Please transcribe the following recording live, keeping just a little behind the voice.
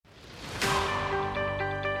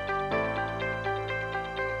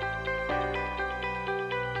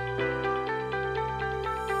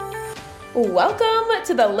Welcome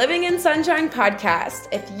to the Living in Sunshine podcast.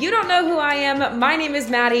 If you don't know who I am, my name is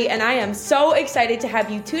Maddie, and I am so excited to have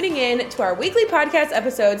you tuning in to our weekly podcast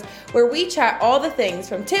episodes where we chat all the things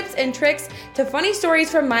from tips and tricks to funny stories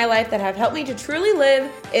from my life that have helped me to truly live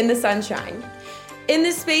in the sunshine. In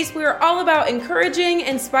this space, we are all about encouraging,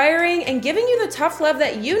 inspiring, and giving you the tough love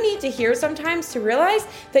that you need to hear sometimes to realize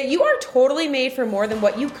that you are totally made for more than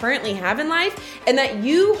what you currently have in life, and that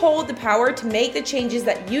you hold the power to make the changes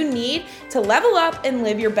that you need to level up and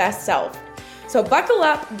live your best self. So buckle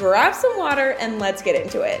up, grab some water, and let's get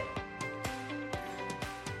into it.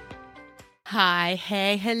 Hi,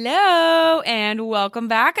 hey, hello, and welcome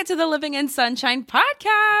back to the Living in Sunshine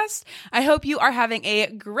podcast. I hope you are having a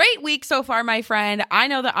great week so far, my friend. I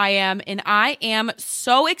know that I am, and I am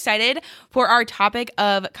so excited for our topic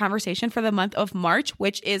of conversation for the month of March,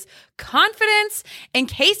 which is confidence. In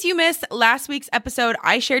case you missed last week's episode,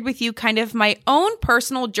 I shared with you kind of my own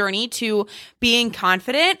personal journey to being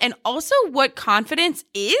confident and also what confidence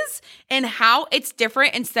is and how it's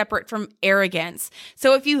different and separate from arrogance.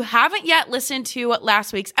 So if you haven't yet listened to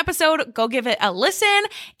last week's episode, go give it a listen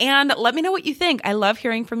and let me know what you think. I love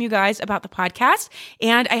hearing from you guys about the podcast,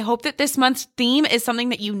 and I hope that this month's theme is something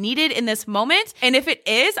that you needed in this moment. And if it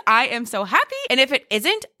is, I am so happy. And if it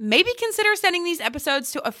isn't, maybe consider sending these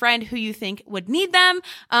episodes to a friend who you think would need them,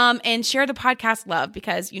 and share the podcast love,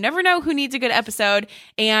 because you never know who needs a good episode.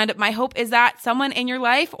 And my hope is that someone in your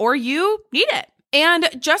life or you need it. And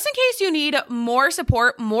just in case you need more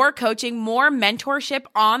support, more coaching, more mentorship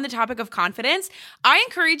on the topic of confidence, I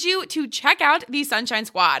encourage you to check out the Sunshine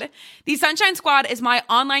Squad. The Sunshine Squad is my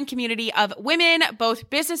online community of women, both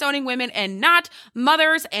business-owning women and not,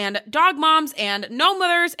 mothers and dog moms and no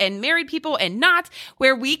mothers and married people and not,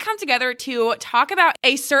 where we come together to talk about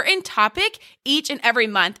a certain topic each and every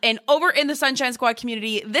month. And over in the Sunshine Squad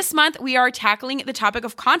community, this month, we are tackling the topic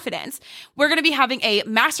of confidence. We're going to be having a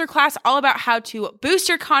masterclass all about how to boost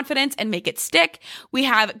your confidence and make it stick. We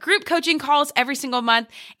have group coaching calls every single month.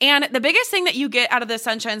 And the biggest thing that you get out of the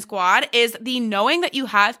Sunshine Squad is the knowing that you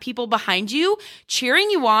have people behind you, cheering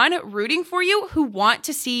you on, rooting for you, who want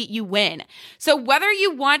to see you win. So whether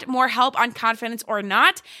you want more help on confidence or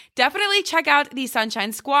not, definitely check out the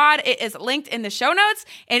Sunshine Squad. It is linked in the show notes.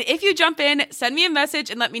 And if you jump in, send me a message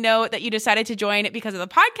and let me know that you decided to join because of the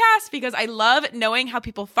podcast, because I love knowing how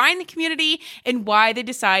people find the community and why they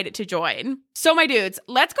decide to join. So my dudes,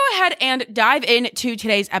 let's go ahead and dive into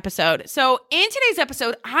today's episode. So in today's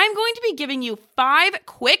episode, I'm going to be giving you 5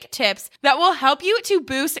 quick tips that will help you to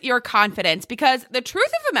boost your confidence, because the truth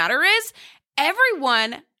of the matter is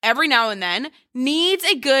everyone, every now and then, needs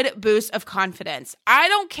a good boost of confidence. I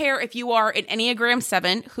don't care if you are an Enneagram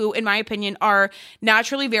 7, who in my opinion are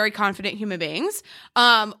naturally very confident human beings,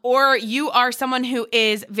 or you are someone who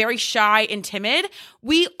is very shy and timid.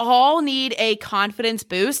 We all need a confidence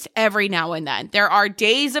boost every now and then. There are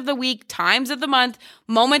days of the week, times of the month,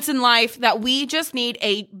 moments in life that we just need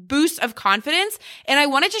a boost of confidence. And I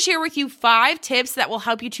wanted to share with you 5 tips that will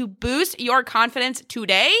help you to boost your confidence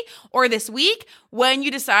today or this week when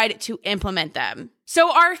you decide to implement them.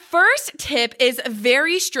 So our first tip is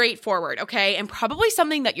very straightforward, okay? And probably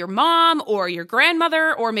something that your mom or your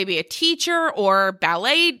grandmother or maybe a teacher or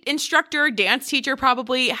ballet instructor, dance teacher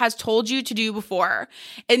probably has told you to do before.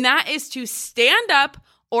 And that is to stand up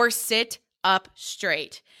or sit up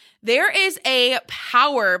straight. There is a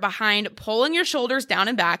power behind pulling your shoulders down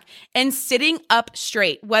and back and sitting up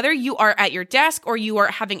straight. Whether you are at your desk or you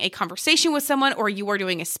are having a conversation with someone or you are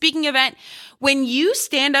doing a speaking event, when you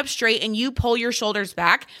stand up straight and you pull your shoulders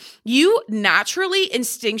back, you naturally,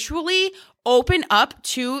 instinctually open up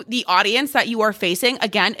to the audience that you are facing.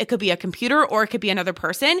 Again, it could be a computer or it could be another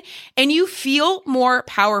person, and you feel more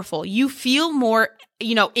powerful. You feel more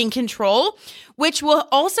in control, which will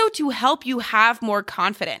also to help you have more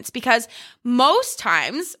confidence, because most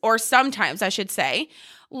times, or sometimes I should say,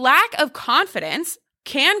 lack of confidence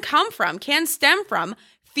can stem from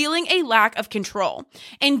feeling a lack of control.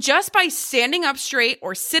 And just by standing up straight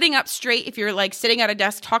or sitting up straight, if you're like sitting at a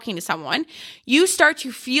desk talking to someone, you start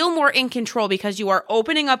to feel more in control because you are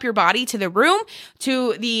opening up your body to the room,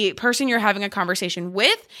 to the person you're having a conversation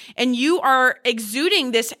with, and you are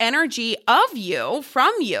exuding this energy of you,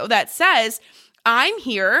 from you, that says, I'm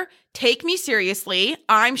here, take me seriously,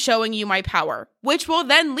 I'm showing you my power, which will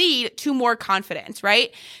then lead to more confidence,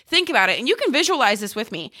 right? Think about it, and you can visualize this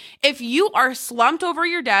with me. If you are slumped over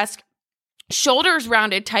your desk, shoulders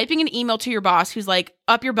rounded, typing an email to your boss who's like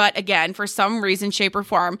up your butt again for some reason, shape, or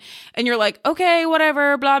form, and you're like, okay,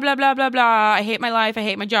 whatever, blah, blah, blah, blah, blah, I hate my life, I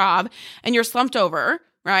hate my job, and you're slumped over,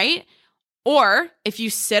 right? Or if you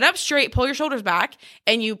sit up straight, pull your shoulders back,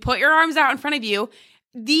 and you put your arms out in front of you,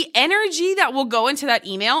 the energy that will go into that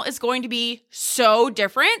email is going to be so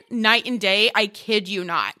different night and day. I kid you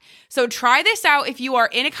not. So try this out if you are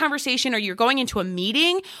in a conversation or you're going into a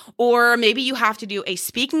meeting, or maybe you have to do a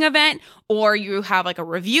speaking event or you have like a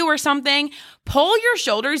review or something. Pull your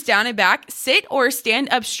shoulders down and back, sit or stand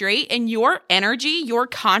up straight, and your energy, your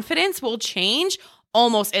confidence will change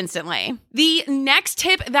almost instantly. The next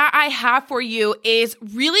tip that I have for you is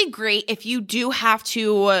really great if you do have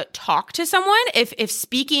to talk to someone, if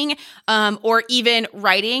speaking or even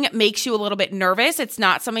writing makes you a little bit nervous. It's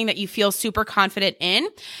not something that you feel super confident in.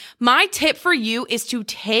 My tip for you is to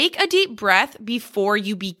take a deep breath before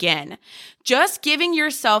you begin. Just giving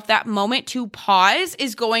yourself that moment to pause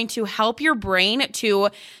is going to help your brain to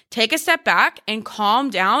take a step back and calm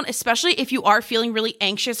down, especially if you are feeling really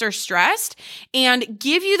anxious or stressed, and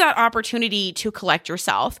give you that opportunity to collect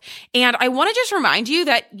yourself. And I want to just remind you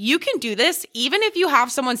that you can do this even if you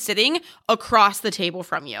have someone sitting across the table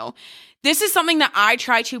from you. This is something that I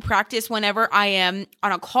try to practice whenever I am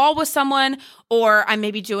on a call with someone, or I'm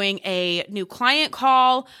maybe doing a new client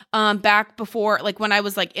call back before, like when I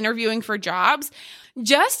was like interviewing for jobs.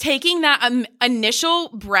 Just taking that initial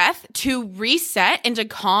breath to reset and to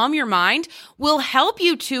calm your mind will help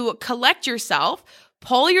you to collect yourself,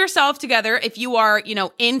 pull yourself together if you are,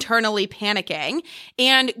 internally panicking,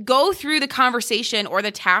 and go through the conversation or the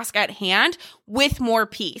task at hand with more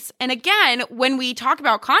peace. And again, when we talk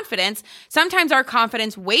about confidence, sometimes our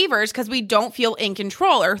confidence wavers because we don't feel in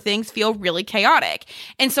control or things feel really chaotic.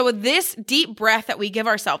 And so this deep breath that we give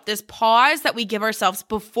ourselves, this pause that we give ourselves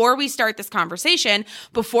before we start this conversation,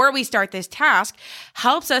 before we start this task,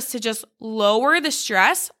 helps us to just lower the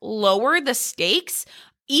stress, lower the stakes,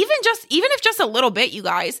 even if just a little bit, you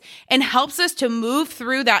guys, and helps us to move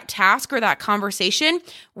through that task or that conversation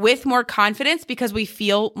with more confidence because we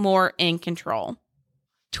feel more in control.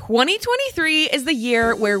 2023 is the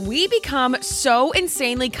year where we become so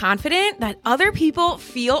insanely confident that other people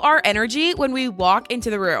feel our energy when we walk into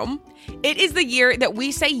the room. It is the year that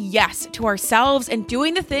we say yes to ourselves and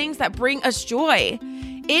doing the things that bring us joy.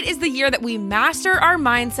 It is the year that we master our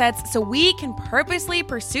mindsets so we can purposely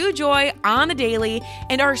pursue joy on the daily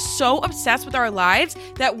and are so obsessed with our lives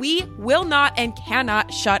that we will not and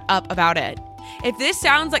cannot shut up about it. If this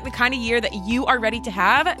sounds like the kind of year that you are ready to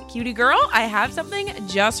have, cutie girl, I have something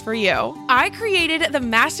just for you. I created the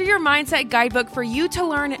Master Your Mindset guidebook for you to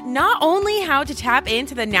learn not only how to tap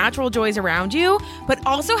into the natural joys around you, but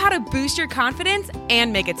also how to boost your confidence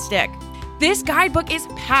and make it stick. This guidebook is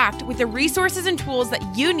packed with the resources and tools that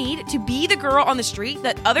you need to be the girl on the street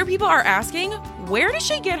that other people are asking, where does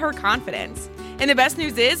she get her confidence? And the best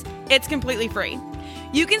news is, it's completely free.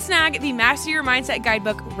 You can snag the Master Your Mindset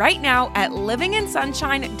guidebook right now at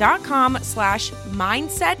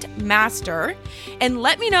livinginsunshine.com/mindsetmaster and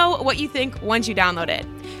let me know what you think once you download it.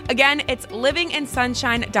 Again, it's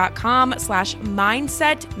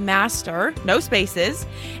livinginsunshine.com/mindsetmaster, no spaces.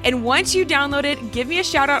 And once you download it, give me a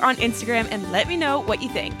shout out on Instagram and let me know what you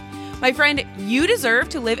think. My friend, you deserve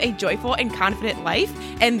to live a joyful and confident life,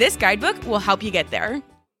 and this guidebook will help you get there.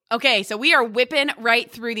 Okay, so we are whipping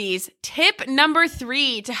right through these. Tip number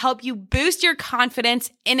 3 to help you boost your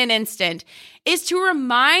confidence in an instant is to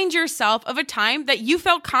remind yourself of a time that you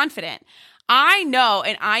felt confident. I know,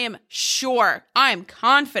 and I am sure, I'm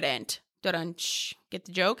confident, get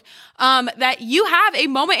the joke, that you have a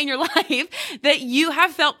moment in your life that you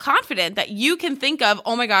have felt confident, that you can think of,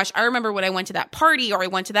 oh my gosh, I remember when I went to that party, or I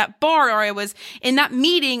went to that bar, or I was in that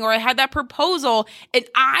meeting, or I had that proposal, and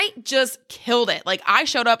I just killed it. Like, I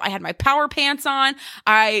showed up, I had my power pants on,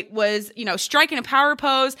 I was, striking a power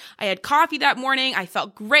pose, I had coffee that morning, I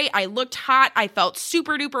felt great, I looked hot, I felt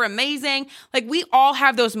super duper amazing. Like, we all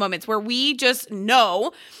have those moments where we just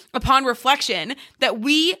know upon reflection that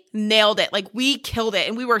we nailed it, like we killed it,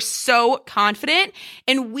 and we were so confident,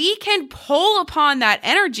 and we can pull upon that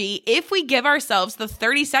energy if we give ourselves the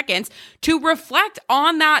 30 seconds to reflect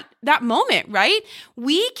on that moment, right?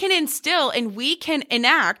 We can instill and we can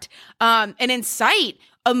enact and incite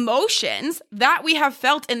emotions that we have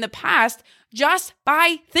felt in the past just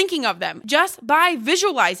by thinking of them, just by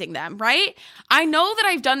visualizing them, right? I know that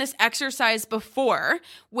I've done this exercise before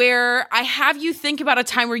where I have you think about a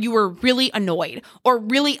time where you were really annoyed or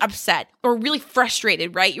really upset or really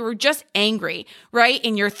frustrated, right? You were just angry, right?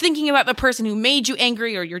 And you're thinking about the person who made you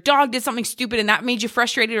angry, or your dog did something stupid and that made you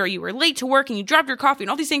frustrated, or you were late to work and you dropped your coffee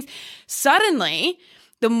and all these things. Suddenly,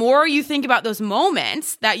 the more you think about those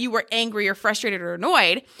moments that you were angry or frustrated or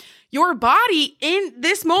annoyed, your body in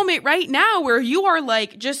this moment right now where you are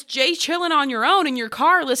like just chilling on your own in your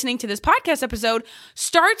car listening to this podcast episode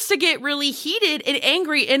starts to get really heated and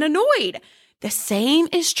angry and annoyed. The same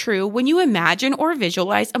is true when you imagine or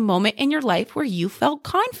visualize a moment in your life where you felt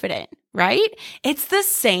confident, right? It's the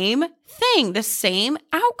same thing, the same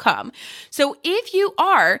outcome. So if you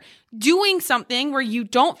are doing something where you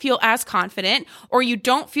don't feel as confident, or you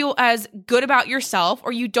don't feel as good about yourself,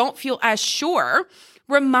 or you don't feel as sure,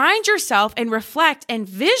 remind yourself and reflect and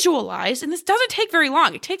visualize, and this doesn't take very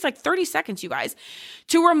long. It takes like 30 seconds, you guys,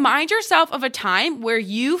 to remind yourself of a time where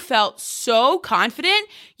you felt so confident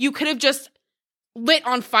you could have just lit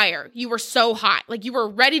on fire. You were so hot, like you were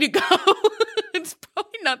ready to go. It's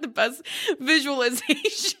probably not the best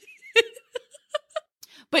visualization.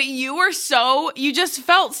 But you just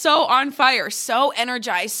felt so on fire, so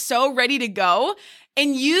energized, so ready to go.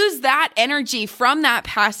 And use that energy from that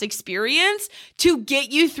past experience to get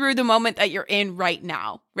you through the moment that you're in right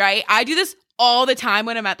now, right? I do this all the time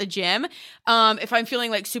when I'm at the gym. If I'm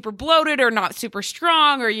feeling like super bloated or not super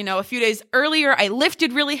strong, or, a few days earlier, I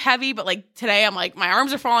lifted really heavy, but like today I'm like, my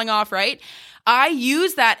arms are falling off, right? I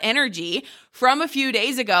use that energy from a few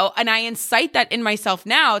days ago and I incite that in myself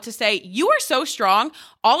now to say, you are so strong.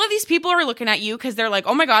 All of these people are looking at you because they're like,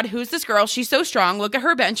 oh my God, who's this girl? She's so strong. Look at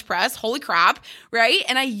her bench press. Holy crap. Right.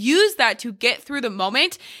 And I use that to get through the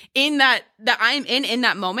moment that I'm in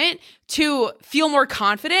that moment to feel more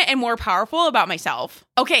confident and more powerful about myself.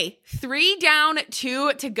 Okay, 3 down,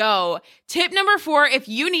 2 to go. Tip number 4, if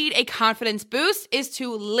you need a confidence boost, is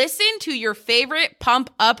to listen to your favorite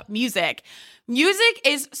pump up music. Music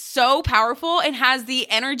is so powerful and has the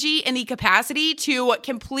energy and the capacity to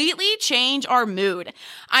completely change our mood.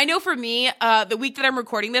 I know for me, the week that I'm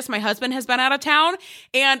recording this, my husband has been out of town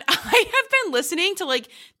and I have been listening to like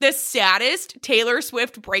the saddest Taylor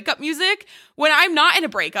Swift breakup music when I'm not in a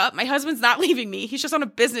breakup. My husband's not leaving me. He's just on a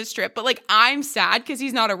business trip, but like I'm sad because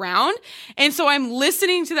he's not around. And so I'm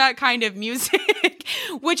listening to that kind of music,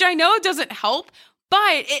 which I know doesn't help, but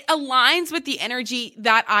it aligns with the energy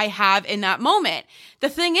that I have in that moment. The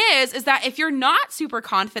thing is that if you're not super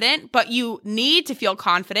confident, but you need to feel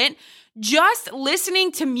confident, just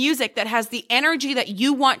listening to music that has the energy that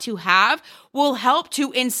you want to have will help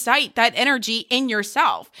to incite that energy in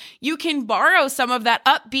yourself. You can borrow some of that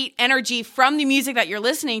upbeat energy from the music that you're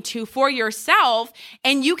listening to for yourself,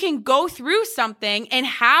 and you can go through something and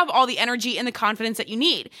have all the energy and the confidence that you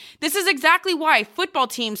need. This is exactly why football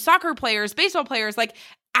teams, soccer players, baseball players, like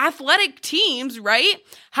athletic teams, right,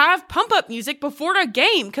 have pump up music before a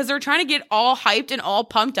game because they're trying to get all hyped and all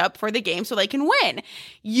pumped up for the game so they can win.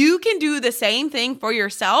 You can do the same thing for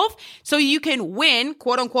yourself so you can win,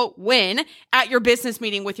 quote unquote, win at your business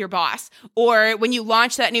meeting with your boss, or when you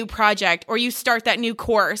launch that new project, or you start that new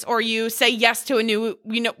course, or you say yes to a new,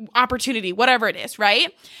 opportunity, whatever it is,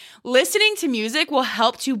 right? Listening to music will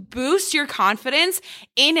help to boost your confidence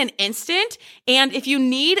in an instant. And if you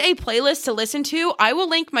need a playlist to listen to, I will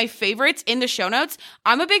link my favorites in the show notes.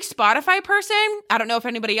 I'm a big Spotify person. I don't know if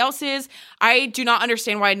anybody else is. I do not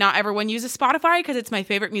understand why not everyone uses Spotify because it's my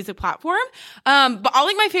favorite music platform. But I'll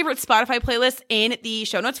link my favorite Spotify playlist in the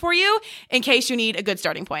show notes for you in case you need a good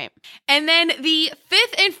starting point. And then the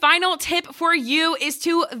 5th and final tip for you is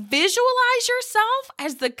to visualize yourself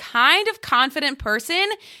as the kind of confident person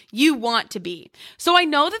you want to be. So I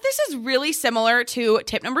know that this is really similar to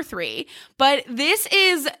tip number 3, but this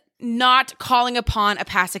is not calling upon a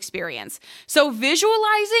past experience. So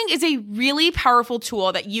visualizing is a really powerful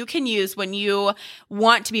tool that you can use when you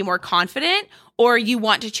want to be more confident, or you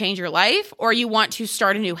want to change your life, or you want to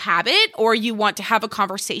start a new habit, or you want to have a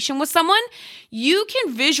conversation with someone. You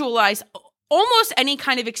can visualize almost any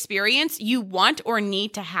kind of experience you want or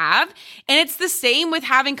need to have. And it's the same with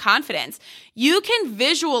having confidence. You can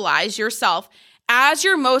visualize yourself as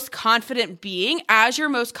your most confident being, as your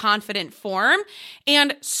most confident form,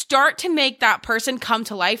 and start to make that person come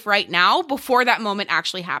to life right now before that moment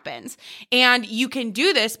actually happens. And you can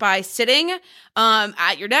do this by sitting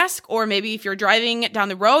at your desk, or maybe if you're driving down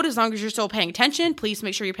the road, as long as you're still paying attention, please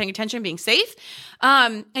make sure you're paying attention, being safe.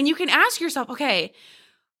 And you can ask yourself, okay,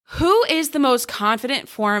 who is the most confident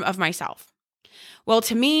form of myself? Well,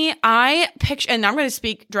 to me, I picture, and I'm going to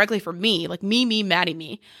speak directly for me, like me, Maddie,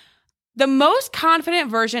 me. The most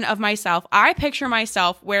confident version of myself, I picture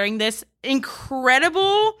myself wearing this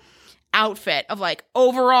incredible outfit of like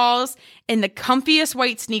overalls and the comfiest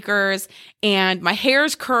white sneakers, and my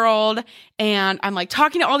hair's curled, and I'm like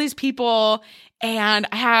talking to all these people, and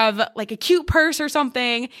I have like a cute purse or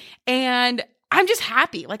something, and I'm just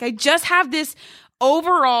happy. Like I just have this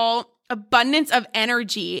overall abundance of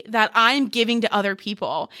energy that I'm giving to other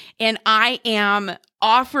people, and I am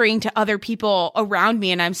offering to other people around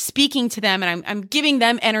me, and I'm speaking to them, and I'm giving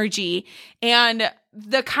them energy. And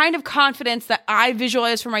the kind of confidence that I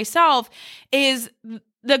visualize for myself is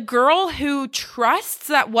the girl who trusts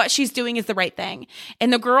that what she's doing is the right thing,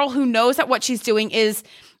 and the girl who knows that what she's doing is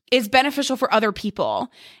beneficial for other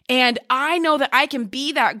people. And I know that I can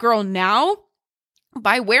be that girl now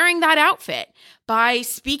by wearing that outfit, by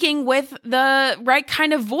speaking with the right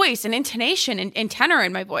kind of voice and intonation and tenor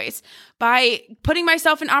in my voice, by putting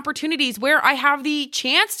myself in opportunities where I have the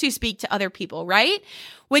chance to speak to other people, right?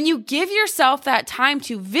 When you give yourself that time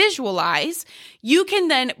to visualize, you can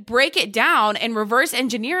then break it down and reverse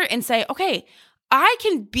engineer it and say, okay, I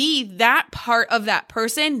can be that part of that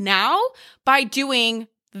person now by doing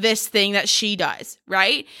this thing that she does,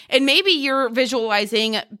 right? And maybe you're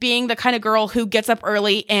visualizing being the kind of girl who gets up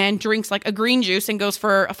early and drinks like a green juice and goes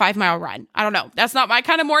for a 5-mile run. I don't know. That's not my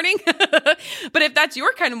kind of morning. But if that's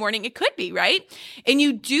your kind of morning, it could be, right? And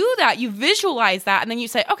you do that, you visualize that, and then you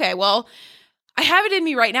say, okay, well, I have it in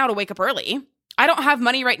me right now to wake up early. I don't have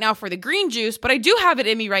money right now for the green juice, but I do have it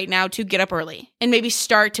in me right now to get up early and maybe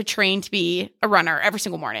start to train to be a runner every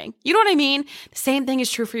single morning. You know what I mean? The same thing is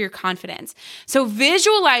true for your confidence. So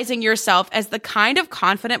visualizing yourself as the kind of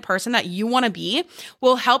confident person that you want to be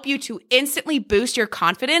will help you to instantly boost your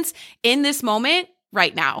confidence in this moment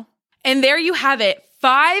right now. And there you have it.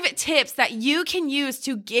 5 tips that you can use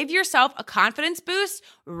to give yourself a confidence boost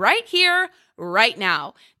right here, right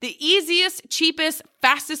now. The easiest, cheapest,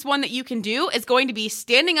 fastest one that you can do is going to be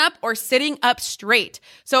standing up or sitting up straight.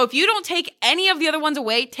 So if you don't take any of the other ones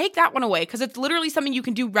away, take that one away because it's literally something you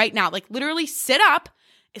can do right now. Like literally sit up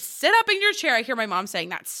in your chair. I hear my mom saying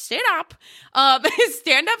that. Sit up,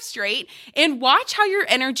 stand up straight, and watch how your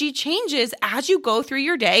energy changes as you go through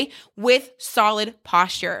your day with solid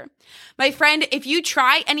posture. My friend, if you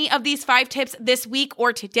try any of these 5 tips this week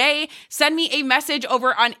or today, send me a message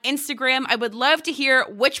over on Instagram. I would love to hear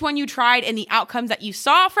which one you tried and the outcomes that you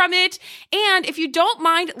saw from it. And if you don't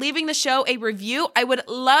mind leaving the show a review, I would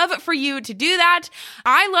love for you to do that.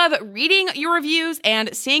 I love reading your reviews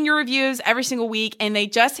and seeing your reviews every single week, and they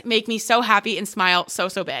just make me so happy and smile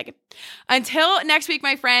so big. Until next week,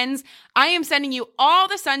 my friends, I am sending you all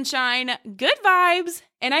the sunshine, good vibes,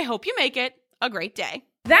 and I hope you make it a great day.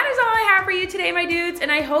 That is all I have for you today, my dudes,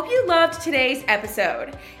 and I hope you loved today's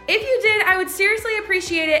episode. If you did, I would seriously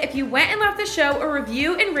appreciate it if you went and left the show a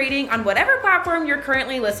review and rating on whatever platform you're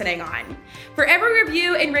currently listening on. For every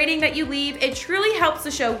review and rating that you leave, it truly helps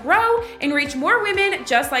the show grow and reach more women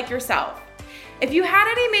just like yourself. If you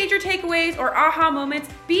had any major takeaways or aha moments,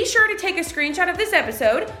 be sure to take a screenshot of this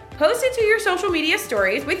episode, post it to your social media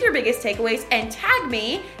stories with your biggest takeaways, and tag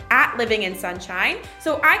me at Living in Sunshine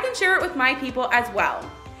so I can share it with my people as well.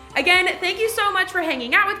 Again, thank you so much for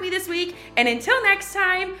hanging out with me this week, and until next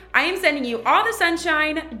time, I am sending you all the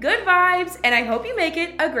sunshine, good vibes, and I hope you make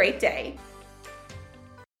it a great day.